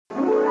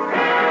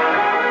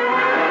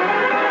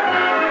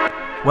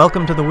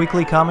Welcome to the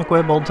weekly Comic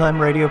Web Old Time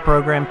Radio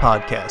Program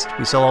podcast.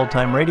 We sell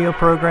old-time radio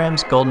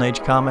programs, Golden Age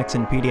comics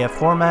in PDF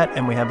format,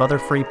 and we have other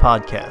free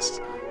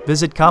podcasts.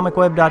 Visit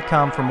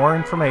comicweb.com for more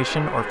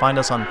information or find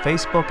us on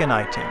Facebook and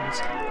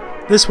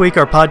iTunes. This week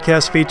our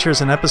podcast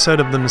features an episode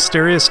of The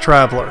Mysterious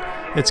Traveler.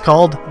 It's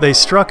called They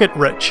Struck It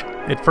Rich.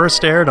 It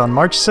first aired on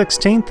March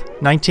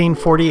 16th,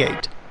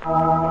 1948.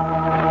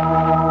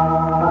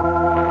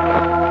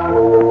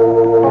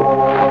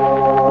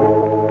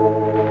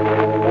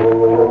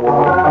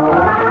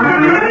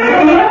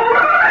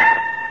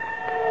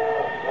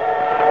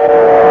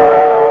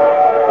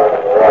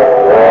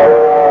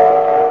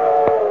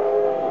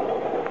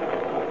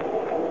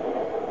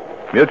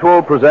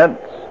 Mutual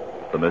presents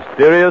The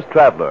Mysterious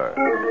Traveler.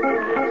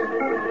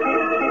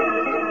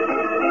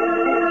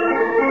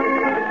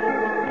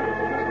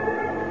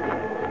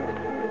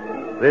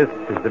 This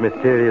is The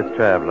Mysterious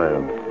Traveler,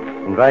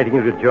 inviting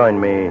you to join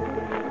me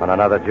on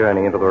another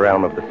journey into the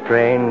realm of the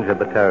strange and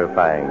the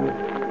terrifying.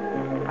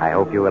 I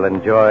hope you will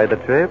enjoy the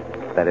trip,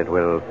 that it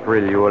will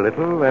thrill you a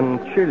little and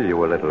chill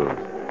you a little.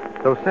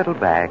 So settle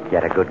back,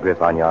 get a good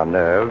grip on your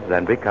nerves,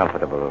 and be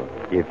comfortable,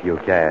 if you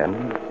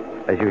can,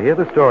 as you hear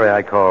the story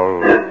I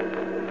call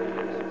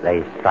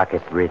They Struck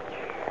It Rich.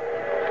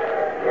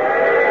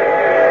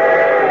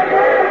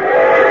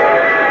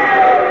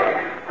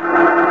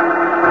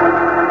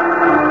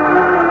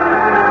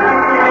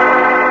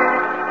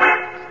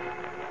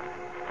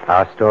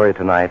 Our story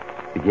tonight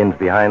begins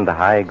behind the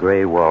high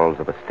gray walls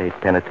of a state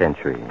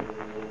penitentiary.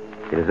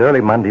 It is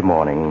early Monday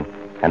morning,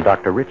 and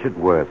Dr. Richard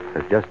Worth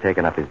has just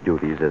taken up his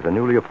duties as a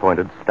newly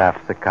appointed staff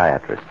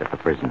psychiatrist at the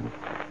prison.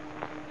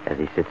 As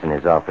he sits in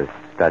his office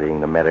studying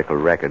the medical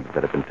records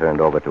that have been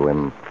turned over to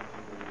him,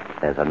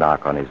 there's a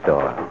knock on his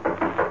door.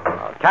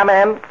 Come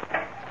in.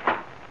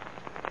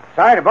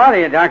 Sorry to bother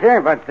you,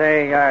 Doctor, but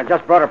they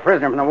just brought a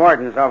prisoner from the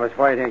warden's office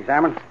for you to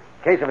examine.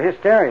 Case of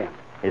hysteria.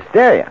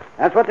 Hysteria?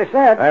 That's what they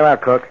said. Very well,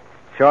 Cook.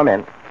 Show him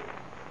in.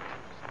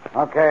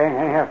 Okay,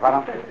 in here,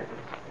 fellow.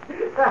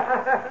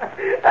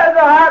 That's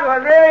a hot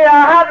one, really a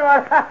hot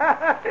one.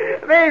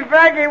 Me,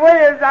 Frankie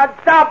Williams, on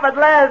top at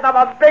last. I'm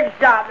a big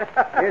shot.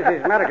 Here's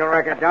his medical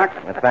record, Doc.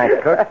 Thanks,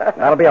 Cook.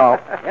 That'll be all.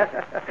 Yes,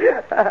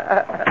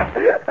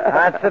 sir. All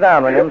right, sit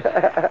down, Williams.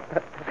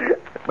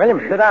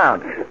 Williams, sit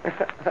down.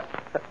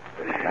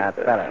 That's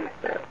better.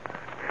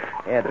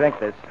 Here, drink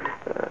this.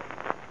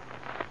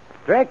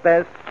 Drink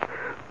this.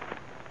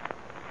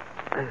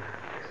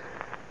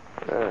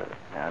 Now,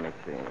 let me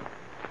see.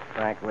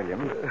 Frank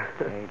Williams,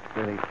 age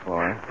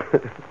 34.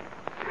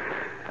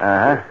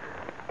 Uh-huh.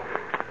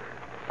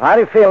 How do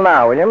you feel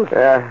now, Williams?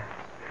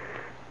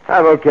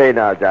 I'm okay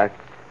now, Doc.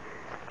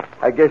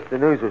 I guess the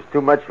news was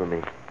too much for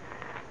me.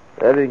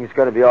 Everything's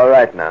going to be all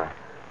right now.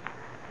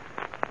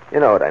 You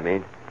know what I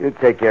mean. You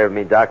take care of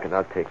me, Doc, and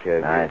I'll take care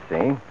of you. I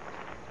see.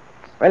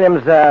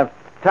 Williams,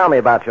 tell me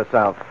about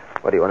yourself.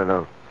 What do you want to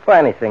know? Well,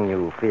 anything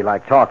you feel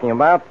like talking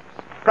about.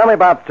 Tell me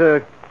about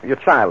your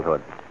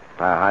childhood.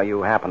 How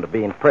you happened to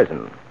be in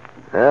prison.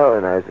 Well,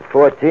 when I was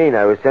 14,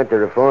 I was sent to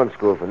reform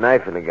school for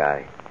knifing a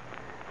guy.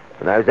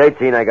 When I was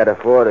 18, I got a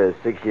 4 to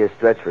 6 year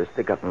stretch for a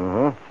stick-up.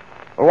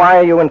 Mm-hmm. Why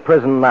are you in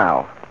prison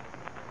now?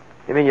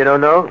 You mean you don't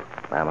know?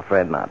 I'm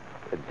afraid not.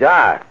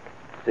 Doc,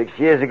 6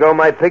 years ago,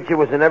 my picture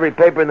was in every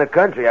paper in the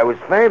country. I was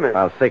famous.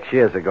 Well, 6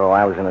 years ago,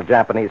 I was in a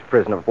Japanese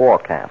prisoner of war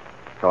camp,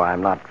 so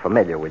I'm not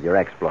familiar with your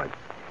exploits.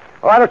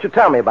 Why don't you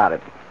tell me about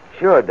it?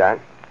 Sure, Doc.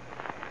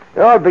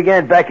 It all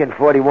began back in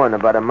 41,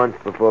 about a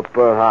month before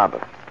Pearl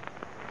Harbor.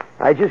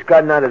 I just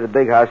gotten out of the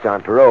big house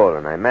on parole,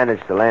 and I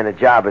managed to land a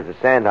job as a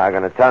sandhog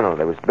on a tunnel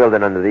that was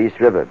building under the East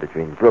River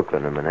between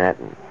Brooklyn and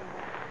Manhattan.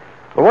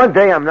 But one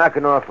day I'm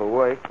knocking off for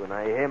work when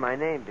I hear my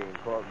name being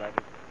called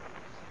back.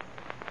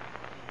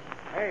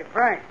 Hey,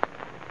 Frank.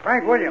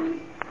 Frank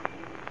Williams.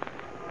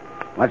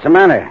 What's the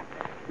matter?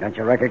 Don't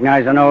you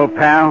recognize an old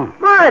pal?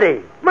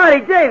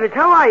 Marty Davis,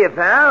 how are you,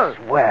 pal?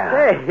 Swell.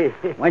 Hey.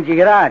 When'd you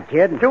get out,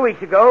 kid? 2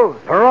 weeks ago.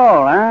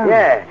 Parole, huh?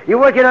 Yeah. You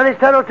working on this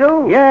tunnel,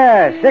 too?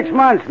 Yeah, 6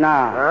 months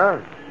now. Huh?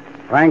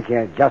 Frank,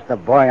 you're just the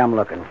boy I'm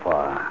looking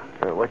for.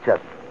 What's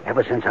up?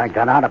 Ever since I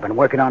got out, I've been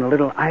working on a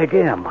little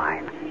idea of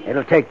mine.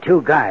 It'll take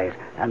 2 guys,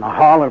 and the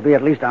haul will be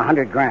at least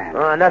 $100,000.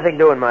 Oh, nothing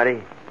doing,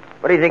 Marty.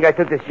 What do you think I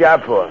took this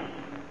job for?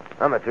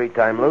 I'm a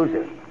 3-time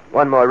loser.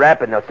 One more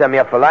rap and they'll send me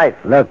up for life.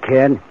 Look,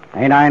 kid,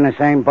 ain't I in the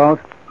same boat?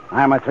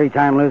 I'm a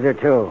 3-time loser,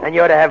 too. And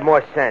you ought to have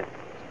more sense.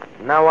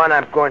 From now on,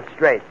 I'm going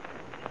straight.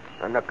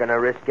 I'm not going to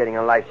risk getting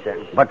a life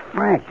sentence. But,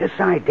 Frank, this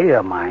idea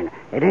of mine,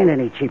 it ain't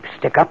any cheap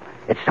stick-up.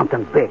 It's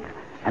something big.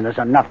 And there's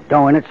enough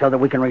dough in it so that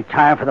we can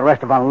retire for the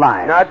rest of our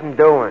lives. Nothing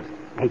doing.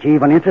 Ain't you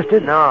even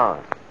interested?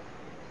 No.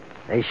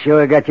 They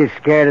sure got you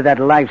scared of that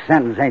life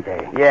sentence, ain't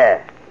they?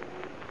 Yeah.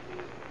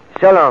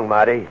 So long,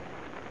 Marty.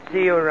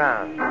 See you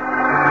around.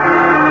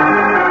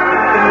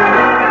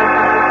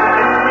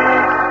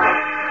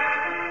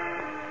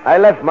 I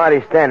left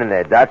Marty standing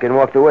there, Doc, and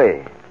walked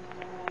away.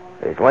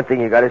 There's one thing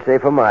you got to say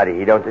for Marty.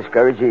 He don't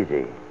discourage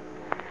easy.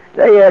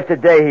 Day after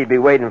day, he'd be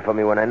waiting for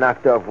me when I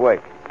knocked off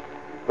work.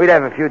 We'd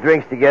have a few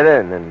drinks together,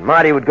 and then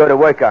Marty would go to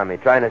work on me,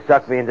 trying to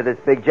suck me into this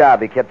big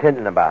job he kept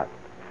hinting about.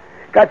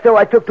 Got so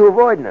I took to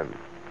avoiding them.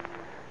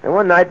 And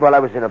one night while I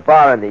was in a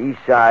bar on the east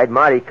side,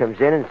 Marty comes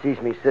in and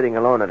sees me sitting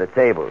alone at a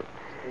table.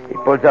 He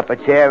pulls up a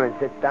chair and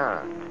sits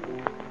down.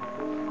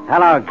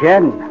 Hello,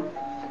 kid.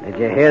 Did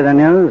you hear the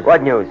news?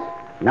 What news?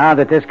 Now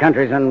that this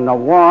country's in the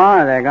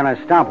war, they're going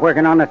to stop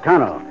working on the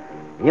tunnel.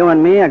 You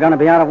and me are going to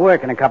be out of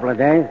work in a couple of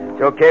days.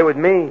 It's okay with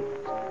me.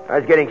 I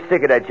was getting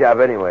sick of that job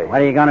anyway.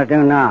 What are you going to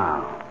do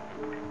now?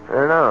 I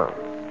don't know.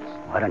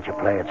 Why don't you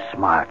play it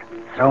smart?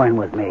 Throw in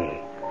with me.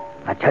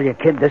 I tell you,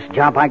 kid, this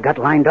job I got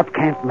lined up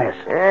can't miss.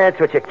 That's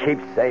what you keep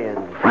saying.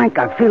 Frank,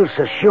 I feel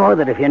so sure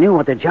that if you knew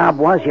what the job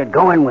was, you'd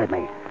go in with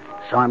me.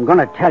 So I'm going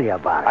to tell you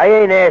about it.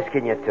 I ain't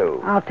asking you to.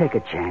 I'll take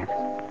a chance.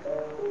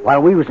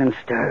 While we was in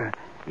stir,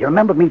 you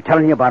remember me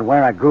telling you about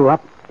where I grew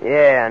up?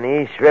 Yeah, on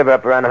the East River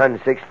up around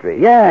 106th Street.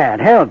 Yeah, at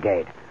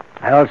Hellgate.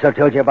 I also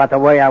told you about the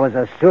way I was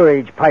a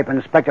sewerage pipe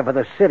inspector for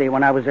the city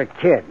when I was a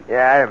kid.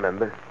 Yeah, I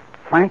remember.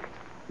 Frank,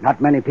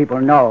 not many people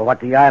know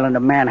what the island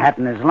of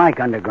Manhattan is like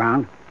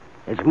underground.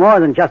 It's more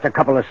than just a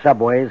couple of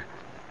subways.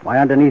 Why,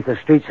 underneath the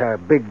streets are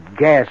big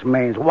gas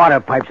mains, water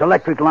pipes,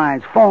 electric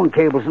lines, phone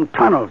cables, and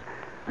tunnels,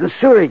 and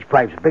sewerage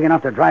pipes big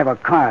enough to drive a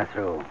car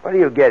through. What are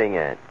you getting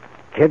at?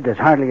 Kid, there's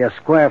hardly a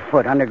square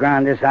foot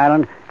underground this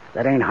island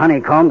that ain't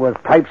honeycombed with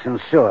pipes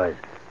and sewers.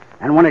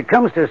 And when it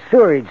comes to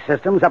sewerage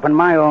systems up in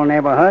my old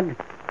neighborhood,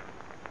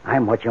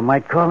 I'm what you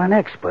might call an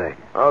expert.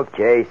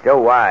 Okay, so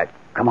what?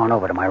 Come on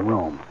over to my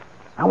room.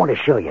 I want to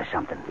show you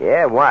something.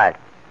 Yeah, what?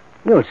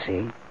 You'll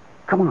see.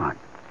 Come on.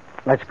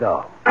 Let's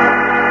go.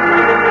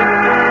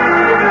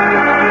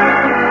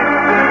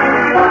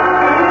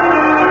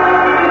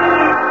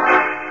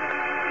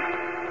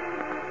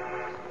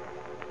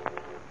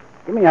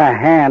 Give me a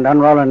hand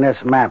unrolling this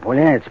map, will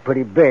you? It's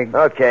pretty big.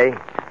 Okay.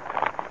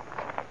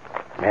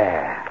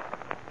 There.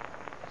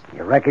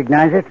 You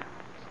recognize it?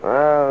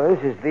 Well,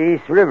 this is the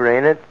East River,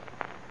 ain't it?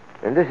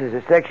 And this is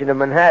a section of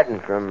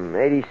Manhattan from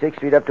 86th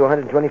Street up to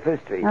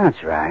 125th Street.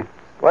 That's right.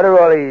 What are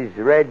all these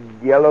red,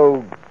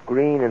 yellow,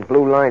 green, and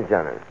blue lines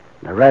on it?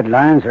 The red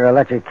lines are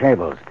electric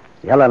cables.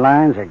 The yellow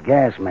lines are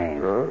gas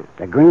mains. Huh?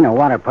 The green are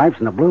water pipes,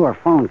 and the blue are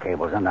phone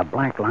cables, and the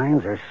black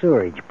lines are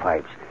sewerage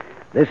pipes.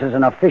 This is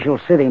an official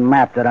city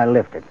map that I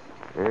lifted.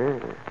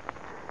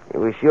 You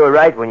were sure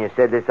right when you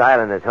said this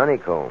island is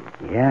honeycomb.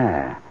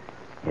 Yeah.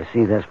 You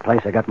see this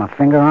place I got my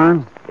finger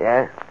on?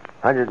 Yeah?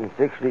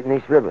 106th Street and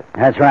East River.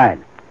 That's right.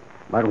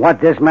 But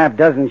what this map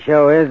doesn't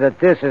show is that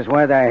this is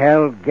where the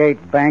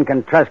Hellgate Bank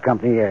and Trust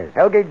Company is.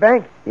 Hellgate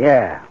Bank?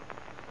 Yeah.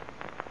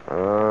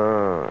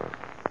 Oh.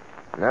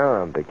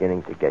 Now I'm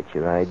beginning to get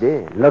your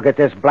idea. Look at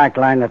this black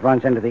line that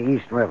runs into the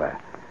East River.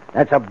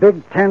 That's a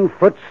big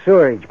 10-foot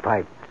sewerage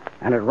pipe,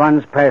 and it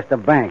runs past the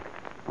bank,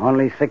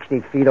 only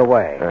 60 feet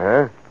away.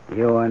 Uh-huh.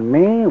 You and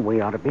me,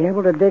 we ought to be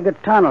able to dig a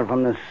tunnel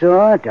from the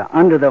sewer to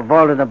under the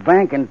vault of the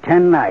bank in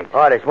 10 nights.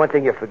 Oh, there's one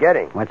thing you're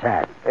forgetting. What's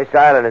that? This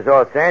island is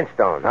all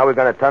sandstone. How are we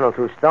going to tunnel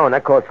through stone?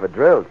 That calls for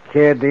drills.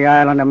 Kid, the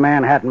island of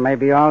Manhattan may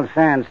be all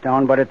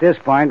sandstone, but at this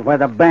point, where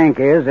the bank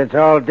is, it's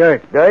all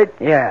dirt. Dirt?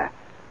 Yeah.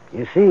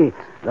 You see,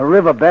 the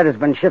riverbed has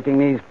been shifting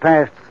these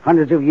past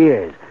hundreds of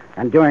years,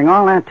 and during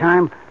all that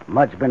time,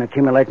 mud's been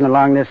accumulating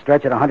along this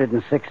stretch at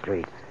 106th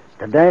Street.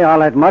 Today, all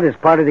that mud is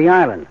part of the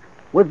island,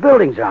 with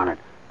buildings on it.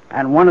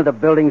 And one of the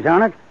buildings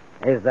on it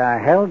is the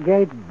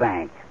Hellgate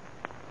Bank.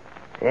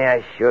 Yeah,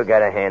 I sure got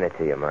to hand it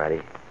to you,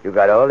 Marty. You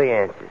got all the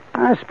answers.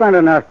 I spent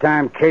enough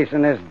time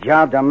casing this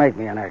job to make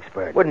me an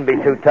expert. Wouldn't be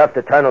too tough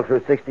to tunnel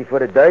through 60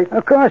 foot of dirt.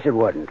 Of course it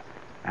wouldn't.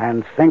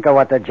 And think of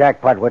what the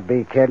jackpot would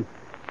be, kid.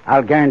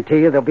 I'll guarantee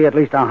you there'll be at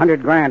least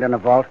 $100,000 in the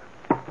vault.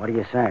 What do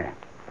you say?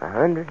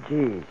 100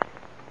 G's.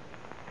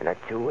 And a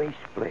two-way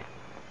split.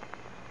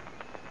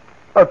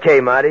 Okay,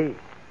 Marty.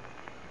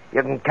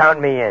 You can count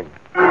me in.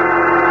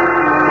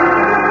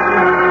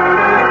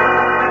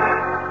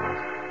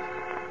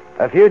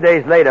 A few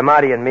days later,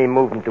 Marty and me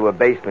moved into a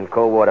basement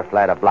cold water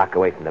flat a block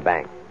away from the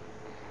bank.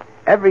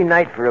 Every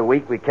night for a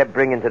week, we kept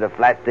bringing to the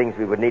flat things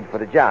we would need for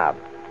the job.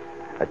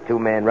 A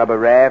 2-man rubber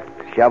raft,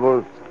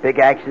 shovels,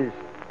 pickaxes,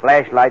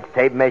 flashlights,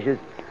 tape measures,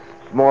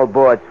 small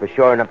boards for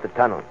shoring up the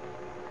tunnel.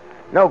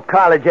 No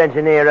college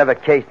engineer ever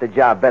cased the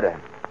job better.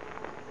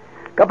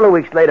 A couple of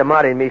weeks later,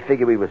 Marty and me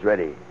figured we was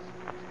ready.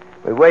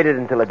 We waited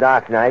until a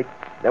dark night,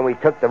 then we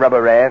took the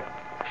rubber raft,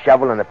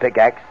 shovel, and a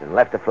pickaxe and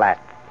left the flat.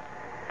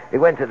 We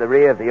went to the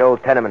rear of the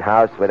old tenement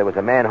house where there was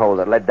a manhole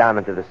that led down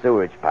into the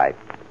sewerage pipe.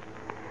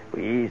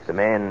 We eased the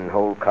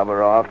manhole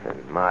cover off,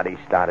 and Marty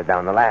started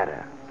down the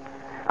ladder.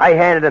 I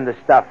handed him the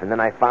stuff, and then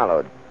I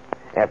followed,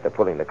 after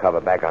pulling the cover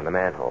back on the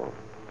manhole.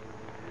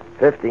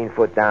 15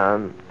 foot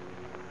down,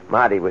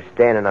 Marty was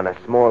standing on a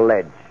small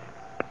ledge.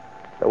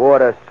 The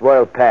water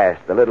swirled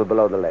past a little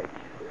below the ledge.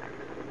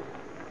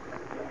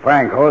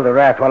 Frank, hold the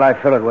raft while I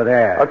fill it with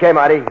air. Okay,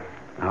 Marty.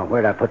 Now,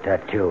 where'd I put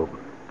that tube?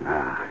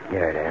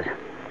 Here it is.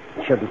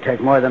 Shouldn't take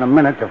more than a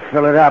minute to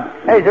fill it up.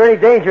 Hey, is there any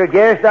danger of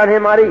gas down here,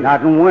 Marty?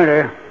 Not in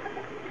winter.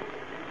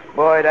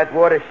 Boy, that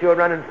water's sure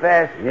running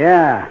fast.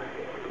 Yeah.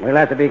 We'll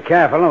have to be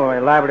careful or we're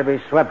liable to be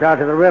swept out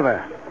to the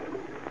river.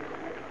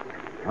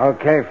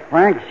 Okay,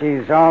 Frank,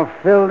 she's all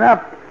filled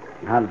up.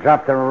 Now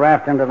drop the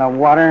raft into the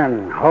water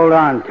and hold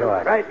on to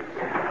it. Right.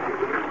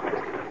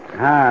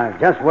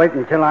 Just wait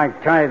until I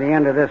tie the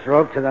end of this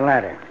rope to the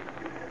ladder.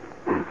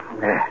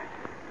 There.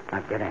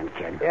 Now get in,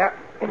 kid. Yeah.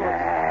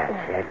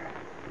 That's it.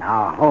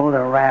 Now hold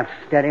the raft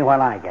steady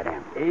while I get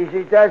in.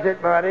 Easy does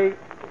it, Marty.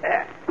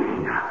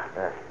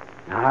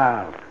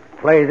 Now,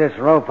 play this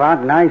rope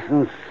out nice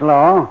and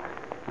slow,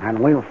 and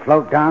we'll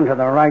float down to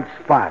the right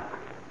spot.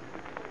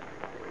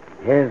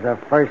 Here's the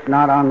first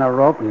knot on the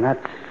rope, and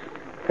that's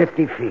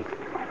 50 feet.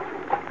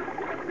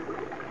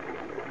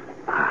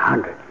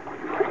 100.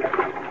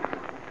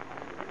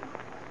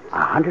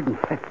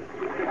 150.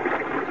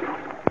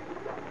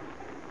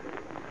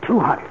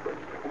 200.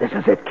 This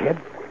is it, kid.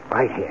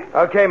 Right here.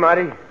 Okay,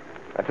 Marty.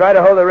 Now try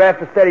to hold the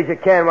raft as steady as you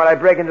can while I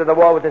break into the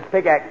wall with this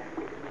pickaxe.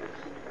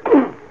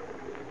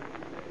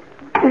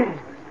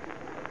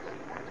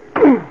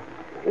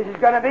 This is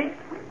going to be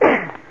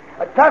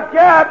a tough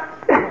job.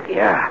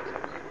 Yeah.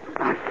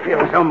 I feel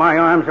as though my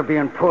arms are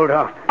being pulled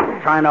off,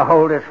 trying to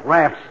hold this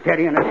raft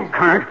steady in this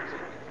current.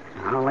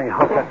 I only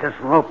hope that this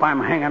rope I'm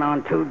hanging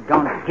on to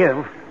don't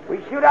give. We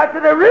shoot out to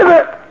the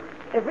river.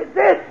 If it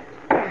did.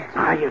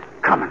 Are you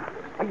coming?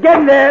 I'm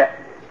getting there.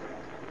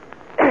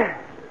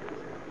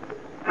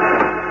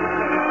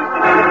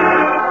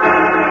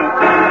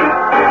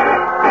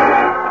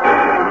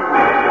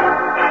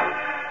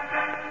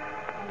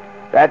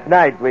 That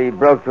night, we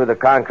broke through the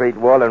concrete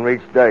wall and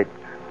reached dirt.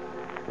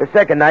 The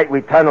second night,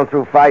 we tunneled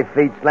through 5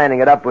 feet,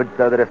 slanting it upwards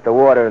so that if the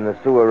water in the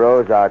sewer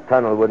rose, our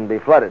tunnel wouldn't be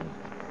flooded.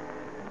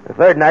 The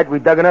third night, we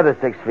dug another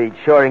 6 feet,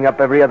 shoring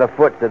up every other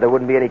foot so there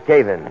wouldn't be any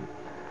cave-in.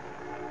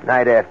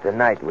 Night after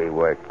night, we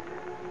worked.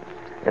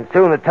 And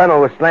soon the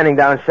tunnel was slanting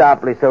down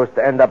sharply so as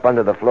to end up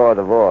under the floor of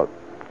the vault.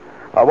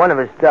 While one of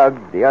us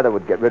dug, the other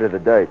would get rid of the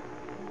dirt.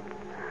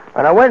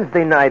 On a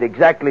Wednesday night,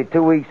 exactly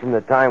 2 weeks from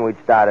the time we'd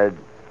started,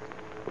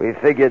 we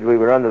figured we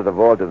were under the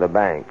vault of the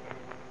bank.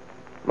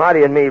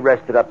 Marty and me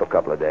rested up a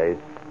couple of days.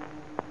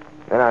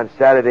 Then on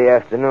Saturday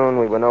afternoon,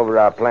 we went over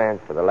our plans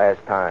for the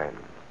last time.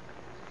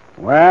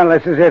 Well,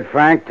 this is it,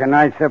 Frank.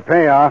 Tonight's the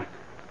payoff.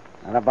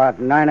 At about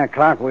 9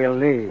 o'clock, we'll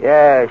leave.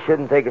 Yeah, it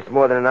shouldn't take us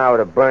more than an hour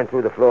to burn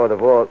through the floor of the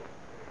vault.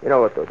 You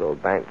know what those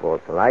old bank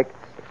vaults are like.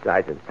 The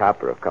sides and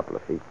top are a couple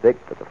of feet thick,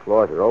 but the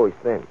floors are always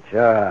thin.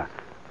 Sure.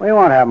 We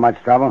won't have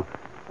much trouble.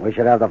 We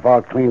should have the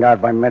vault cleaned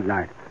out by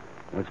midnight.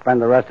 We'll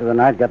spend the rest of the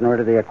night getting rid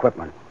of the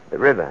equipment. The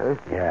river, huh?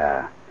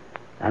 Yeah.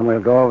 Then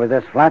we'll go over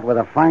this flat with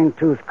a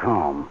fine-tooth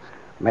comb.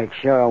 Make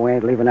sure we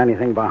ain't leaving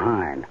anything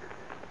behind.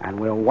 And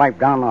we'll wipe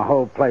down the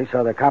whole place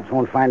so the cops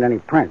won't find any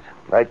prints.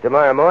 By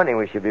tomorrow morning,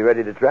 we should be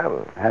ready to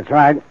travel. That's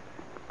right.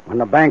 When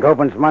the bank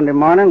opens Monday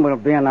morning, we'll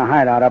be in the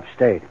hideout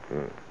upstate.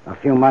 A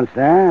few months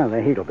there,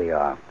 the heat will be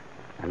off.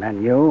 And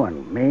then you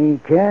and me,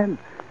 kid,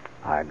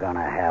 are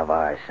gonna have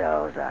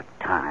ourselves a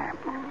time.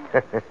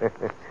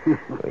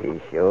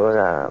 We sure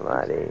are,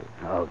 Marty.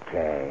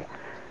 Okay.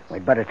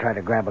 We'd better try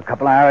to grab a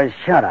couple hours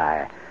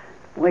shut-eye.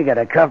 We got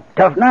a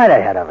tough night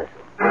ahead of us.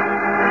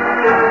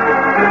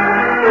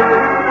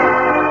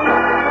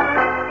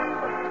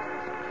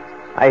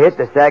 I hit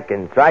the sack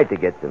and tried to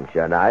get some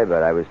shut-eye,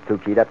 but I was too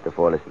keyed up to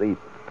fall asleep.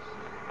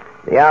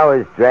 The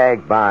hours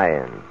dragged by,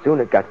 and soon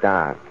it got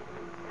dark.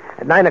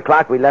 At 9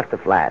 o'clock, we left the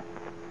flat.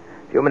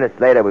 A few minutes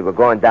later, we were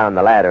going down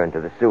the ladder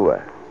into the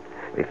sewer.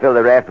 We filled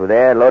the raft with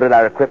air, loaded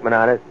our equipment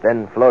on it,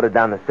 then floated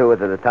down the sewer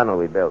to the tunnel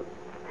we built.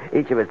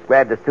 Each of us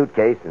grabbed a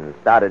suitcase and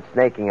started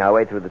snaking our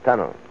way through the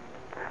tunnel.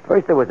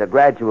 First, there was a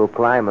gradual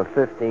climb of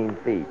 15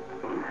 feet.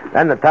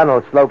 Then the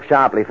tunnel sloped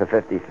sharply for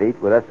 50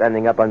 feet, with us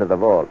ending up under the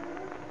vault.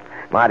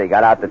 Marty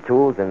got out the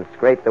tools and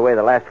scraped away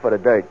the last foot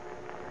of dirt,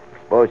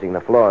 exposing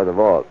the floor of the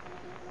vault.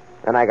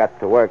 Then I got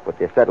to work with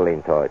the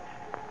acetylene torch.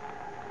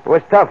 It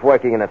was tough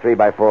working in a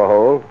 3x4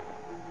 hole.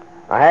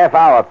 A half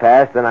hour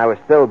passed, and I was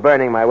still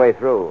burning my way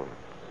through.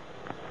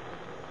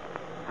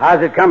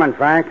 How's it coming,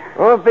 Frank?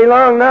 Won't be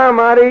long now,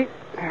 Marty.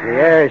 The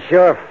air is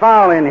sure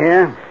foul in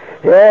here.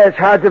 Yeah, it's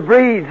hard to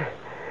breathe.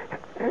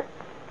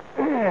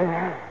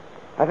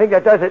 I think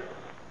that does it.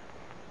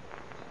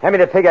 Hand me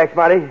the pickaxe,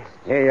 Marty.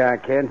 Here you are,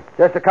 kid.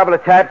 Just a couple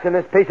of taps, and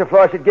this piece of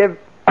floor should give...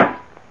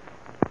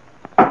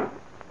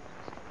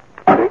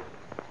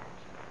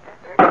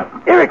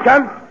 Here it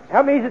comes.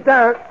 Help me ease it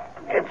down.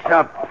 It's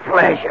a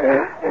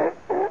pleasure.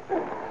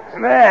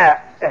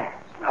 There.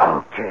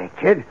 Okay,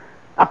 kid.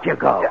 Up you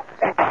go.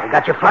 You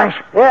got your flash?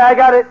 Yeah, I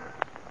got it.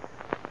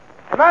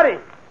 Hey, Marty.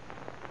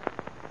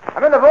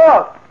 I'm in the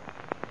vault.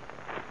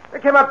 We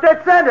came up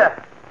dead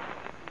center.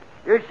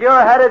 You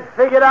sure had it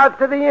figured out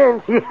to the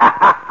inch.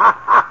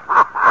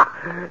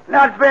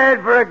 Not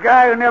bad for a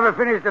guy who never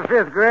finished the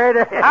 5th grade.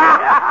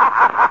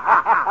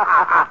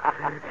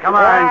 Come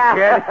on,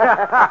 kid.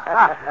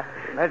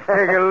 Let's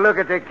take a look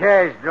at the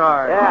cash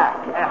drawer.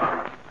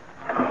 Yeah.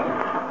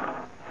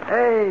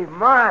 Hey,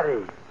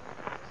 Marty.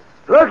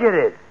 Look at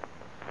it.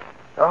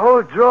 The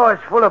whole drawer is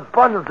full of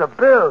bundles of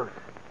bills.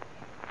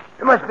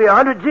 There must be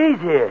 100 G's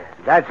here.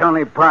 That's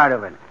only part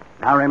of it.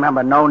 Now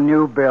remember, no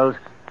new bills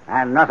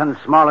and nothing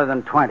smaller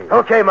than 20.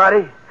 Okay,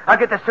 Marty. I'll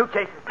get the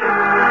suitcase.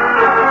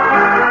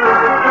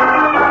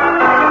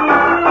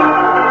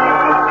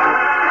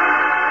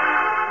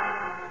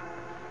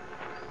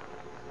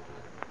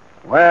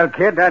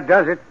 kid, that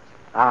does it.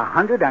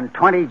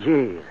 120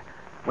 G's.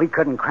 We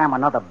couldn't cram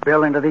another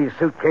bill into these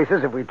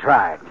suitcases if we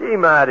tried. Gee,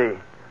 Marty,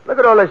 look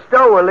at all the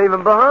dough we're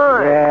leaving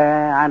behind.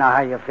 Yeah, I know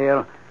how you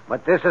feel.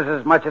 But this is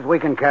as much as we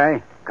can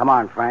carry. Come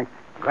on, Frank.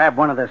 Grab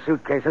one of the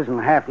suitcases and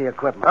half the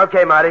equipment.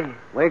 Okay, Marty.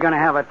 We're going to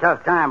have a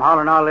tough time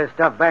hauling all this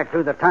stuff back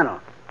through the tunnel.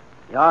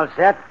 You all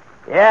set?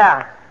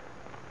 Yeah.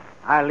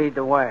 I'll lead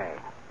the way.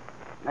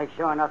 Make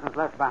sure nothing's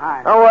left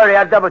behind. Don't worry,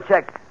 I'll double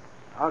check.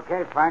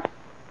 Okay, Frank.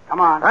 Come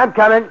on. I'm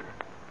coming.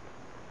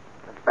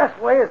 The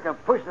best way is to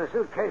push the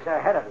suitcase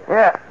ahead of you.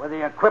 Yeah. With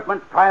the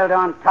equipment piled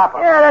on top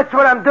of it. Yeah, that's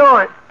what I'm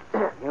doing.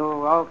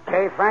 You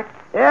okay, Frank?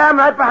 Yeah, I'm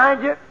right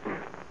behind you.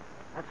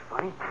 That's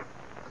funny.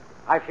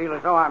 I feel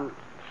as though I'm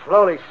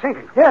slowly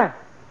sinking. Yeah.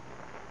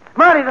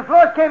 Marty, the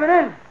floor's caving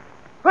in.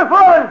 We're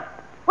falling!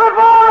 We're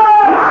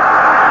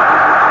falling!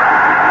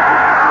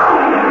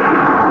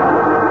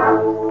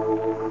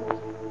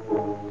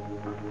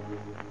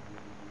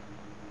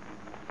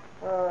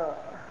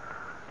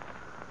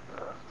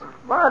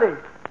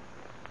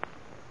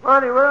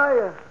 Marty, where are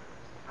you?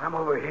 I'm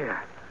over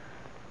here.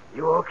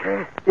 You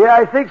okay? Yeah,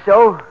 I think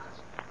so.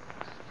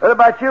 What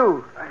about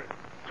you? I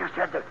just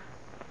had the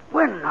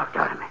wind knocked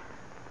out of me.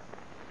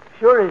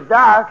 Sure is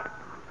dark.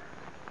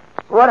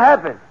 What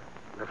happened?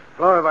 The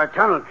floor of our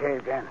tunnel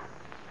caved in.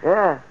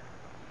 Yeah.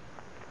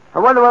 I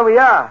wonder where we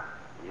are.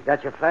 You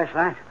got your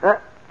flashlight?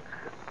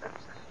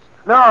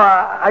 No,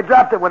 I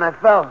dropped it when I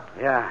fell.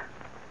 Yeah,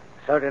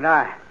 so did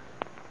I.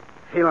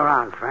 Feel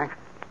around, Frank.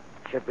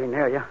 Should be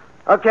near you.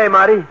 Okay,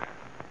 Marty.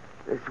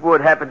 This would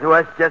happen to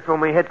us just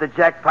when we hit the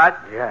jackpot.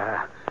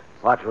 Yeah.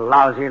 What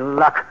lousy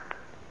luck.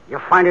 You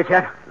find it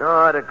yet?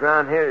 No, the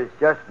ground here is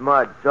just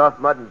mud. Soft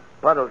mud and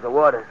puddles of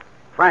water.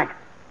 Frank,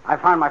 I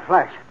found my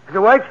flash. Does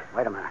it work?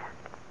 Wait a minute.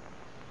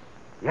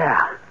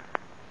 Yeah.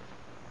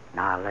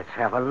 Now let's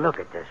have a look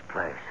at this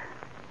place.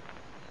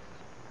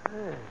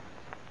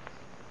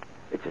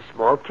 It's a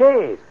small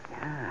cave.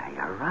 Yeah,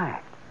 you're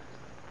right.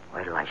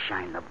 Wait till I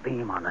shine the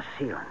beam on the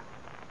ceiling.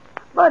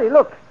 Marty,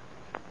 look.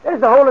 There's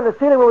the hole in the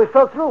ceiling where we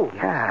fell through.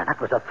 Yeah, that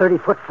was a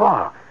 30-foot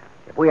fall.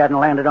 If we hadn't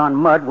landed on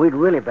mud, we'd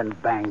really been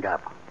banged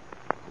up.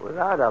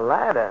 Without a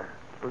ladder,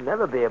 we'll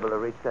never be able to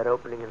reach that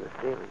opening in the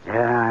ceiling.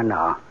 Yeah, I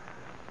know.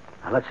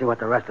 Now, let's see what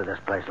the rest of this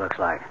place looks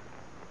like.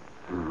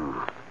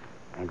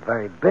 Ain't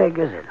very big,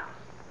 is it?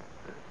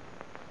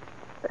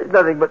 There's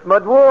nothing but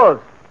mud walls.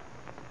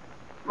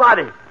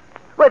 Marty,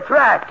 we're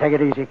trapped. Take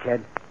it easy,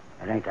 kid.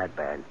 It ain't that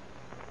bad.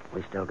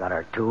 We still got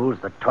our tools,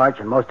 the torch,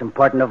 and most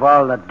important of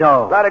all, the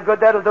dough. A lot of good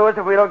that'll do us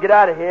if we don't get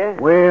out of here.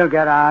 We'll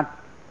get out.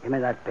 Give me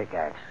that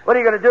pickaxe. What are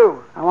you going to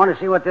do? I want to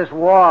see what this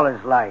wall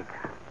is like.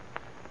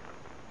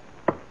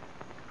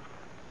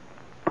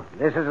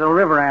 This is the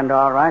river end,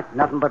 all right.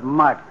 Nothing but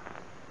mud.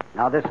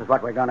 Now, this is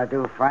what we're going to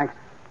do, Frank.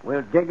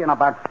 We'll dig in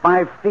about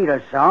 5 feet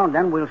or so, and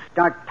then we'll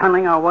start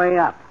tunneling our way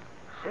up.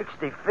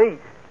 60 feet?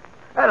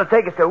 That'll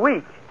take us a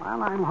week.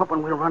 Well, I'm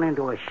hoping we'll run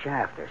into a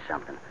shaft or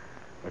something.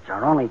 It's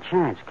our only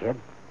chance, kid.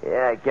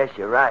 Yeah, I guess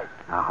you're right.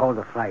 Now, hold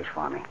the flash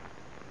for me.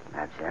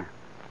 That's it.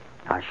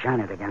 Now,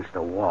 shine it against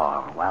the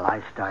wall while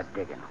I start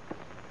digging.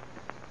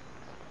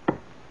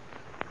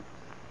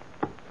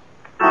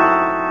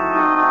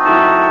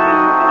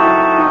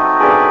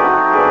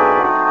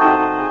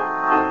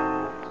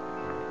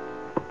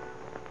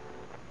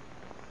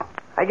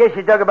 I guess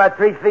you dug about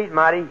 3 feet,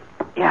 Marty.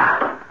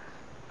 Yeah,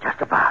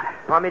 just about.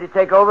 Want me to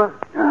take over?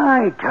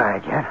 I ain't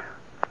tired yet.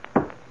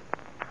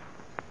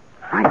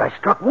 Frank, I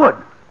struck wood.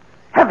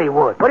 Heavy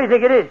wood. What do you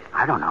think it is?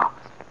 I don't know.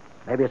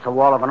 Maybe it's the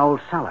wall of an old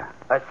cellar.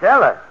 A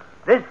cellar?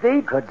 This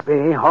deep? Could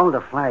be. Hold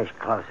the flash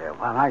closer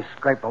while I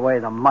scrape away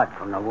the mud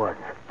from the wood.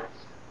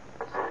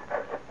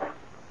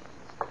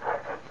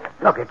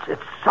 Look, it's a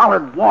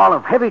solid wall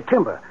of heavy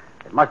timber.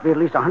 It must be at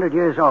least 100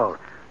 years old.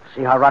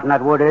 See how rotten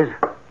that wood is?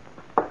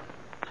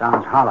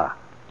 Sounds hollow.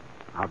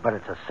 I'll bet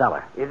it's a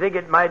cellar. You think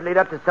it might lead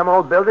up to some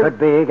old building? Could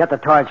be. Get the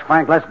torch,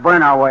 Frank. Let's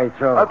burn our way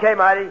through. Okay,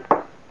 Marty.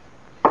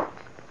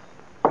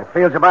 It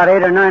feels about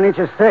 8 or 9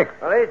 inches thick.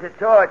 Well, here's the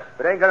torch,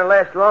 but it ain't going to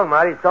last long,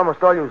 Marty. It's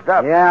almost all used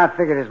up. Yeah, I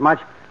figured as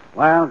much.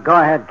 Well, go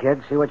ahead,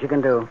 kid. See what you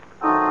can do.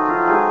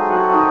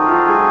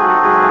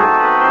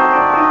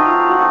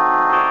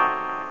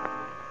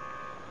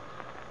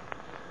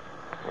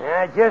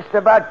 Yeah, just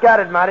about got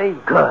it, Marty.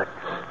 Good.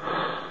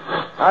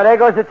 Oh, there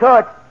goes the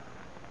torch.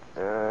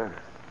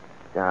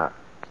 No.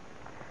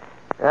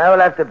 We'll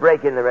have to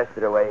break in the rest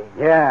of the way.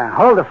 Yeah,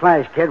 hold the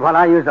flash, kid, while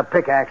I use the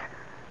pickaxe.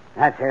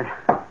 That's it.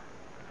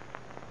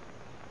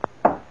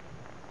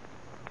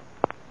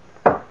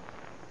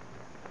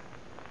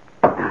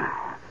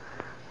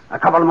 A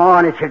couple more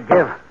and it should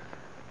give.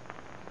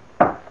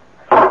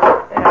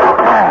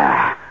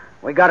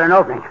 We got an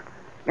opening.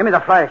 Give me the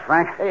flash,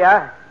 Frank. Here you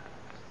are.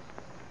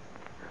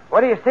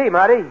 What do you see,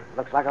 Marty?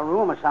 Looks like a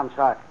room of some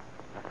sort.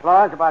 The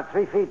floor's about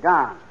 3 feet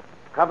down,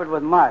 covered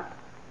with mud.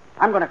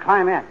 I'm going to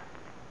climb in.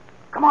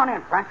 Come on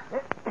in, Frank.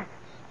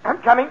 I'm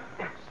coming.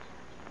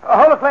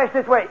 Hold the flash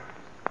this way.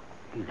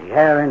 The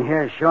air in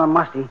here is sure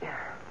musty.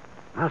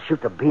 I'll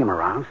shoot the beam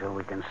around so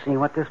we can see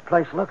what this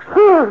place looks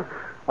like.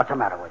 What's the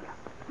matter with you?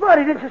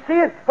 Marty, didn't you see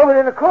it? Over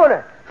in the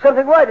corner.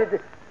 Something white.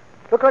 It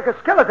looked like a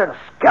skeleton. A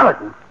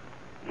skeleton?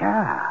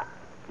 Yeah,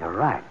 you're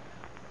right.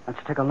 Let's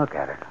take a look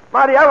at it.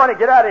 Marty, I want to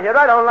get out of here.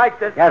 I don't like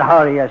this. Get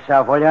hold of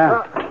yourself, will you?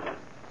 Oh,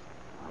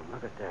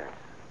 look at this.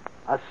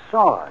 A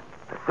sword.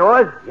 A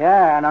sword?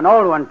 Yeah, and an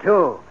old one,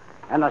 too.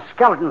 And the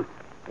skeleton,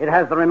 it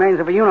has the remains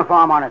of a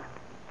uniform on it.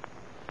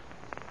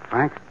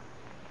 Frank,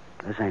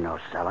 this ain't no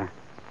cellar.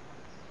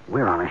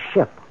 We're on a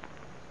ship.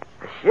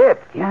 A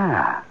ship?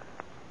 Yeah.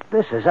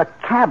 This is a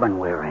cabin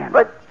we're in.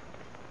 But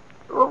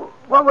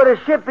what would a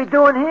ship be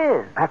doing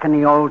here? Back in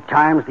the old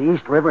times, the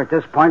East River at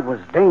this point was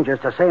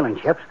dangerous to sailing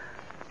ships.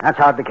 That's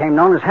how it became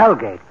known as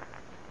Hellgate.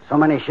 So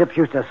many ships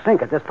used to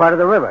sink at this part of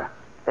the river.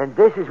 And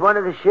this is one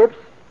of the ships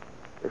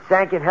that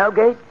sank in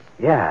Hellgate?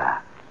 Yeah.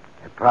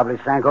 It probably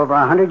sank over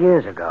 100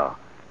 years ago.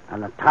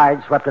 And the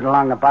tide swept it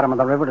along the bottom of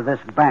the river to this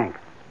bank.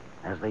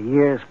 As the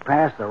years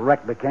passed, the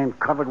wreck became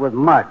covered with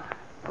mud.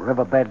 The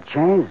riverbed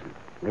changed,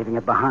 leaving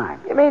it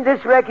behind. You mean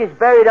this wreck is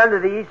buried under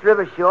the East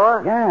River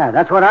shore? Yeah,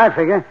 that's what I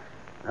figure.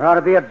 There ought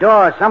to be a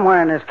door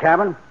somewhere in this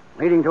cabin,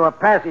 leading to a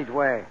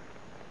passageway.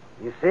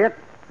 You see it?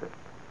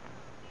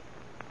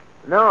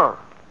 No.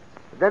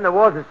 But then the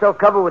walls are so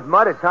covered with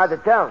mud, it's hard to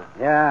tell.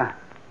 Yeah.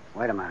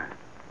 Wait a minute.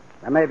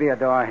 There may be a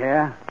door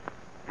here.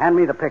 Hand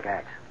me the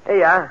pickaxe. Here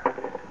you are.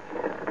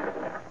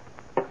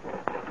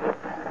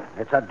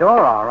 It's a door,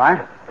 all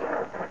right.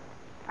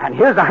 And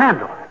here's the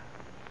handle.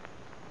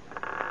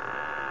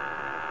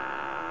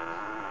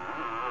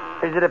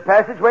 Is it a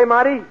passageway,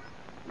 Marty?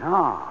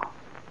 No.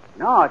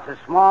 No, it's a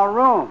small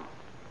room.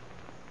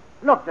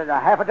 Look, there's a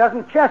half a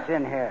dozen chests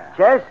in here.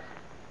 Chests?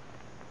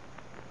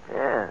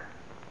 Yeah.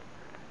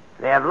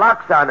 They have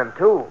locks on them,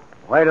 too.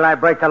 Wait till I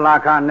break the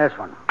lock on this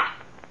one.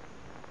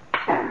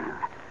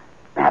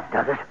 That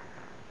does it.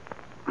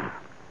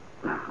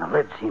 The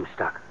lid seems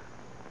stuck.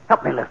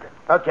 Help me lift it.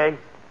 Okay.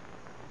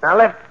 Now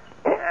lift.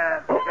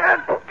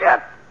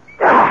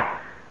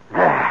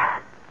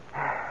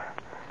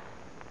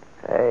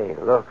 Hey,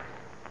 look.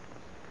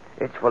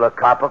 It's full of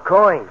copper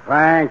coins.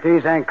 Frank,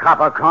 these ain't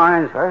copper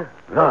coins. Huh?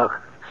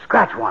 Look,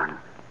 scratch one.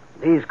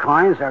 These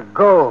coins are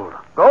gold.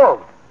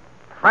 Gold?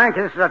 Frank,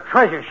 this is a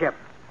treasure ship.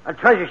 A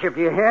treasure ship,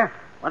 do you hear?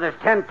 Well, there's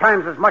 10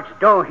 times as much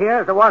dough here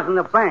as there was in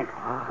the bank.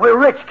 We're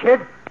rich,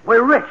 kid.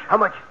 We're rich. How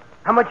much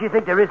do you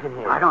think there is in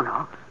here? I don't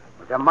know.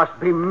 But there must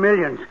be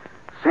millions.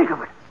 Think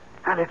of it.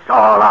 And it's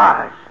all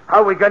ours.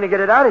 How are we going to get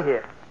it out of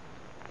here?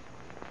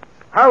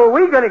 How are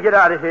we going to get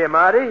out of here,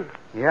 Marty?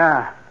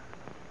 Yeah,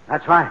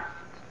 that's right.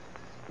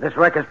 This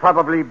wreck is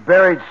probably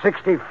buried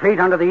 60 feet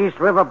under the East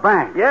River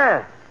bank.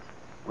 Yeah.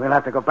 We'll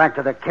have to go back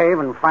to the cave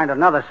and find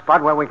another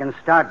spot where we can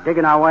start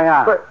digging our way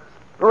out. But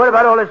what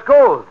about all this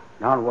gold?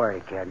 Don't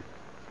worry, kid.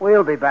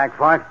 We'll be back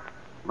for it.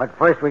 But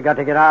first we got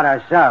to get out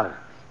ourselves.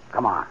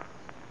 Come on.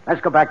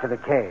 Let's go back to the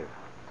cave.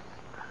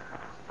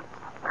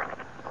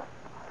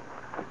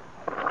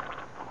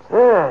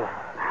 The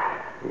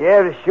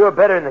air is sure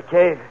better in the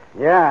cave.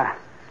 Yeah.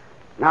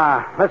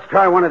 Now, let's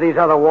try one of these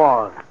other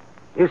walls.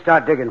 You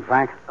start digging,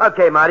 Frank.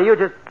 Okay, Marty, you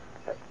just...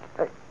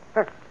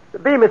 The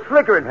beam is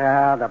flickering.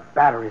 Yeah, the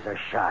batteries are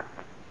shot.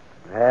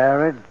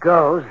 There it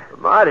goes.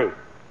 Marty,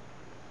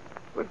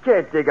 we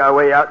can't dig our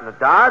way out in the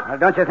dark. Well,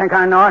 don't you think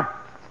I know it?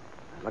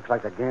 Looks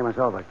like the game is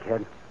over,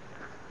 kid.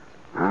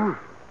 Well,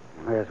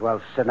 you may as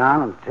well sit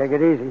down and take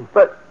it easy.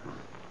 But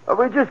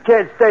we just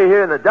can't stay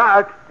here in the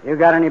dark. You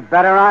got any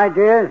better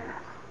ideas?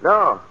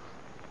 No.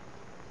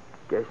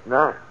 Guess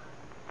not.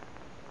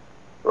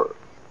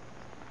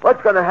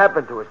 What's going to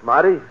happen to us,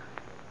 Marty?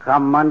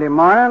 Come Monday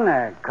morning,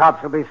 the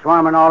cops will be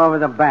swarming all over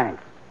the bank.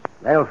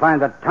 They'll find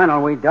the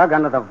tunnel we dug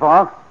under the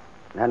vault,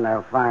 then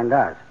they'll find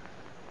us.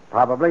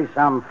 Probably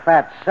some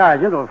fat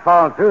sergeant will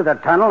fall through the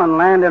tunnel and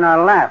land in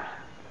our laps.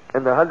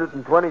 And the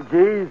 120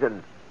 G's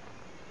and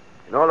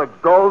all the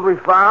gold we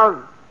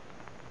found?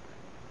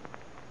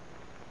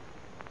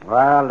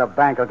 Well, the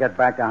bank will get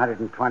back the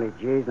 120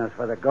 G's, and as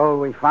for the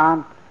gold we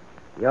found,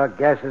 your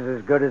guess is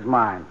as good as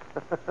mine.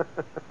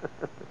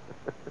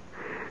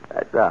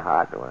 That's a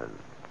hot one.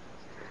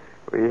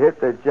 We hit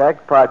the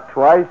jackpot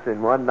twice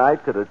in one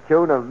night to the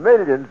tune of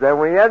millions, and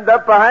we end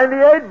up behind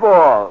the 8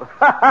 ball.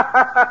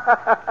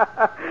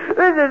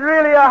 This is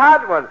really a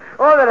hot one.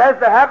 All that has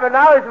to happen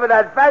now is for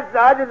that fat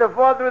sergeant to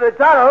fall through the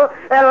tunnel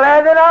and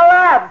land in our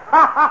laps.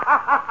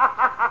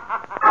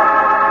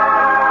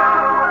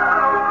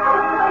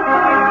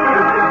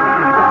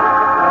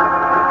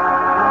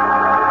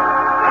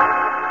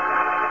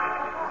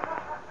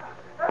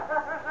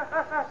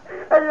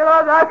 And you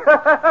know,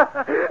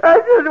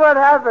 that's just what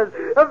happened.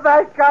 A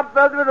fat cop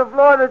fell through the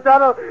floor of the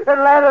tunnel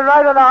and landed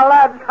right on our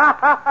laps.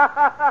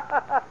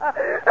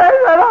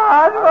 That's a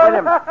hard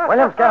one.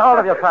 Williams, get hold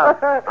of yourself.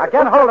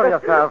 Get hold of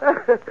yourself.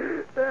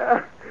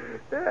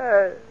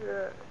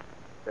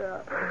 Yeah.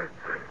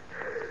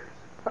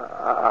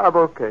 I'm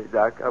okay,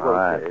 Doc. I'm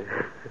okay.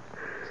 Right.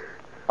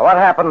 What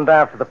happened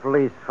after the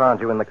police found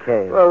you in the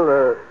cave?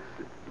 Well,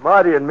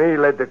 Marty and me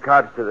led the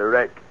cops to the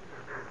wreck.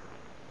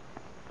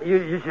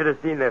 You should have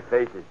seen their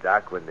faces,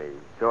 Doc, when they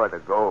saw the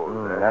gold.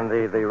 And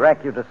the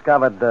wreck you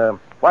discovered,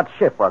 what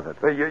ship was it?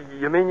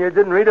 You mean you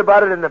didn't read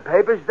about it in the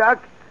papers,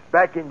 Doc?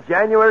 Back in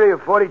January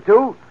of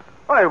 42?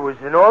 Oh, it was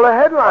in all the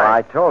headlines.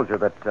 I told you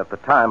that at the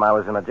time I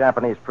was in a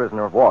Japanese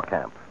prisoner of war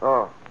camp.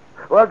 Oh.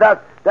 Well,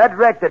 that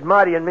wreck that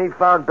Marty and me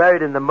found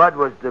buried in the mud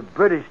was the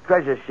British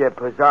treasure ship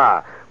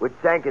Hussar, which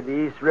sank in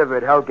the East River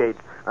at Hellgate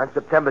on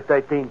September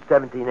 13,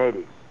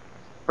 1780.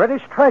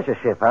 British treasure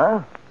ship,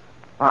 huh?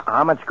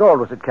 How much gold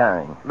was it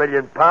carrying? £1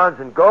 million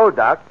in gold,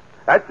 Doc.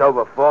 That's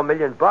over $4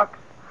 million.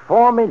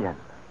 $4 million?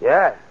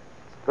 Yeah.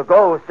 The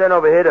gold was sent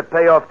over here to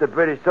pay off the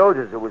British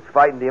soldiers who was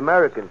fighting the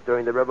Americans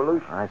during the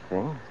Revolution. I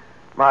see.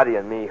 Marty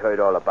and me heard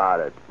all about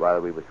it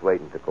while we was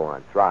waiting to go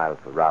on trial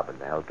for robbing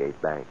the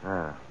Hellgate Bank.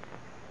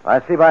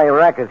 I see by your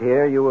record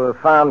here you were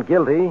found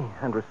guilty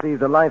and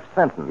received a life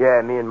sentence.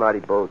 Yeah, me and Marty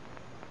both.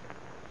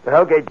 The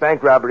Hellgate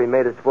Bank robbery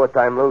made us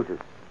 4-time losers.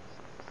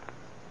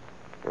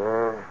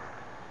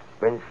 It's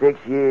been 6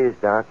 years,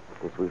 Doc,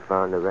 since we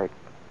found the wreck.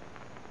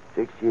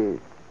 6 years.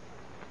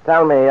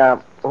 Tell me,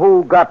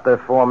 who got the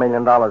 $4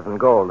 million in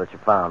gold that you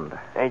found?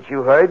 Ain't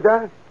you heard,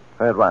 Doc?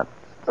 Heard what?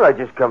 Well, I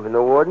just come from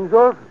the warden's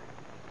office.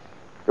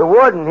 The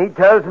warden, he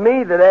tells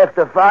me that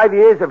after 5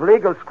 years of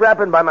legal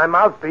scrapping by my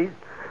mouthpiece,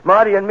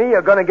 Marty and me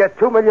are going to get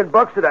 $2 million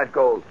of that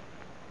gold.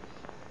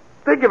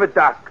 Think of it,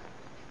 Doc.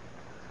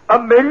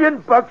 $1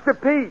 million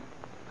apiece.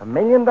 $1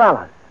 million?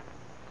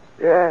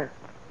 Yeah.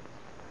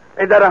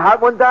 Ain't that a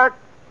hot one, Doc?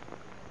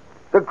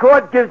 The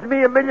court gives me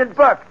 $1 million.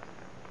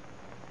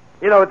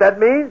 You know what that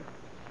means?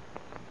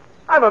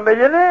 I'm a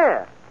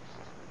millionaire.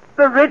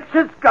 The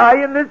richest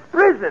guy in this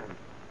prison.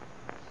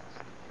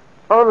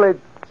 Only,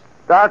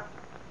 Doc,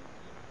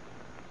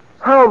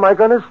 how am I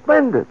going to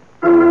spend it?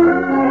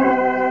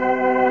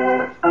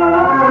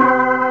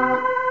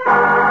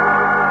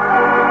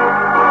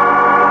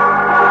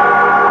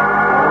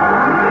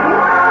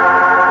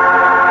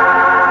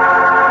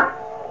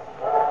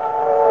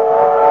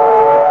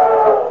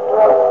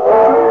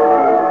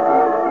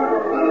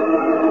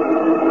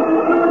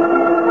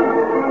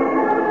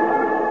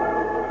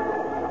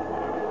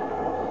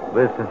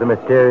 This is the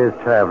Mysterious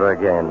Traveler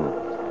again.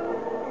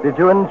 Did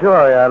you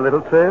enjoy our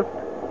little trip?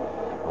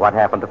 What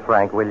happened to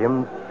Frank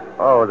Williams?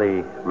 Oh,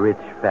 the rich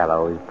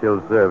fellow is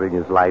still serving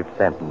his life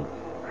sentence.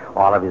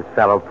 All of his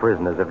fellow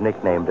prisoners have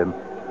nicknamed him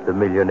the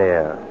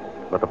Millionaire.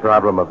 But the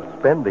problem of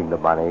spending the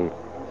money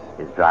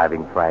is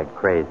driving Frank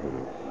crazy.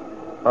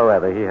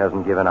 However, he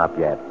hasn't given up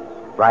yet.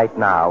 Right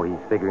now, he's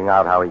figuring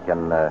out how he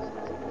can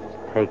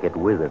take it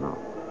with him.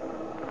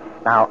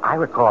 Now, I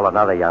recall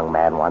another young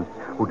man once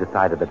who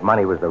decided that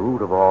money was the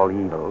root of all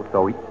evil,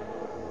 so he...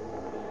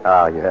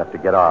 Oh, you have to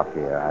get off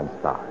here. I'm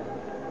sorry.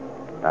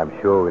 I'm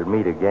sure we'll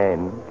meet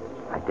again.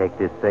 I take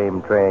this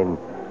same train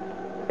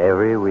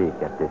every week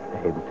at this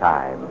same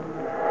time.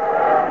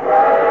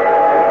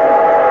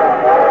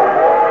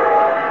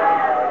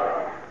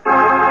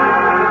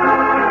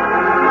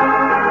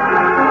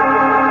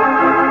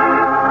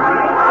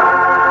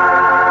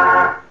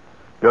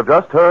 You have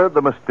just heard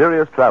The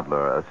Mysterious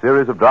Traveler, a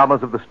series of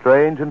dramas of the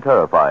strange and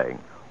terrifying.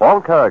 All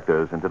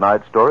characters in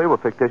tonight's story were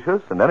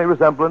fictitious, and any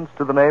resemblance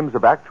to the names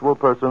of actual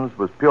persons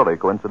was purely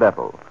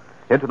coincidental.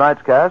 In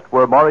tonight's cast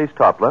were Maurice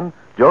Tarplin,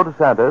 Joe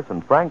DeSantis,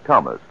 and Frank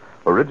Thomas.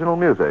 Original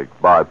music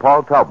by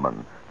Paul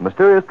Taubman. The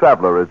Mysterious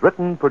Traveler is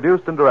written,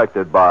 produced, and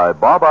directed by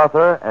Bob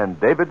Arthur and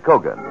David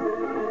Kogan.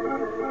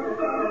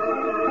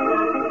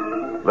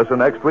 Listen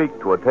next week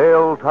to a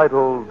tale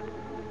titled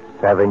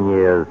 7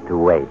 years to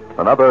wait.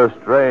 Another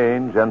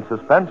strange and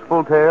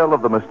suspenseful tale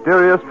of the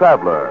Mysterious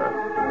Traveler.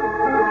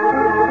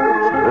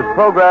 This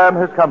program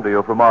has come to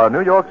you from our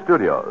New York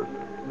studios.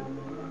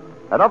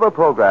 Another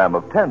program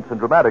of tense and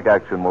dramatic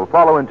action will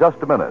follow in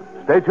just a minute.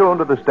 Stay tuned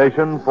to the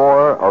station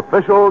for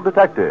Official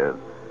Detective.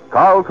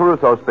 Carl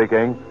Caruso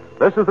speaking.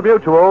 This is the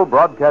Mutual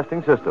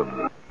Broadcasting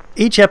System.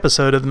 Each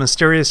episode of The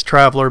Mysterious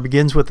Traveler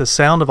begins with the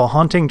sound of a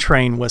haunting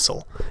train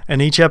whistle,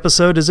 and each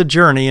episode is a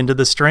journey into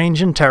the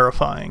strange and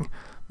terrifying.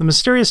 The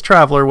Mysterious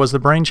Traveler was the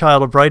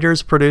brainchild of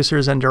writers,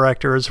 producers, and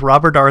directors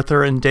Robert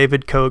Arthur and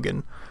David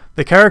Kogan.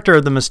 The character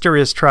of the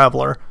Mysterious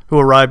Traveler, who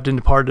arrived and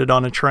departed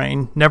on a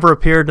train, never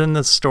appeared in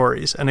the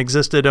stories and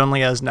existed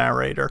only as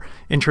narrator,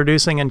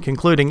 introducing and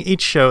concluding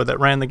each show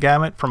that ran the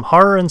gamut from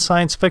horror and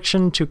science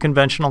fiction to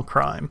conventional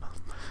crime.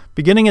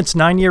 Beginning its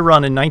 9-year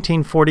run in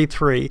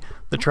 1943,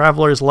 the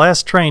Traveler's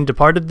last train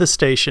departed the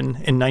station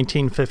in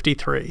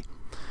 1953.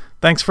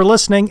 Thanks for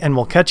listening, and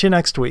we'll catch you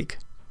next week.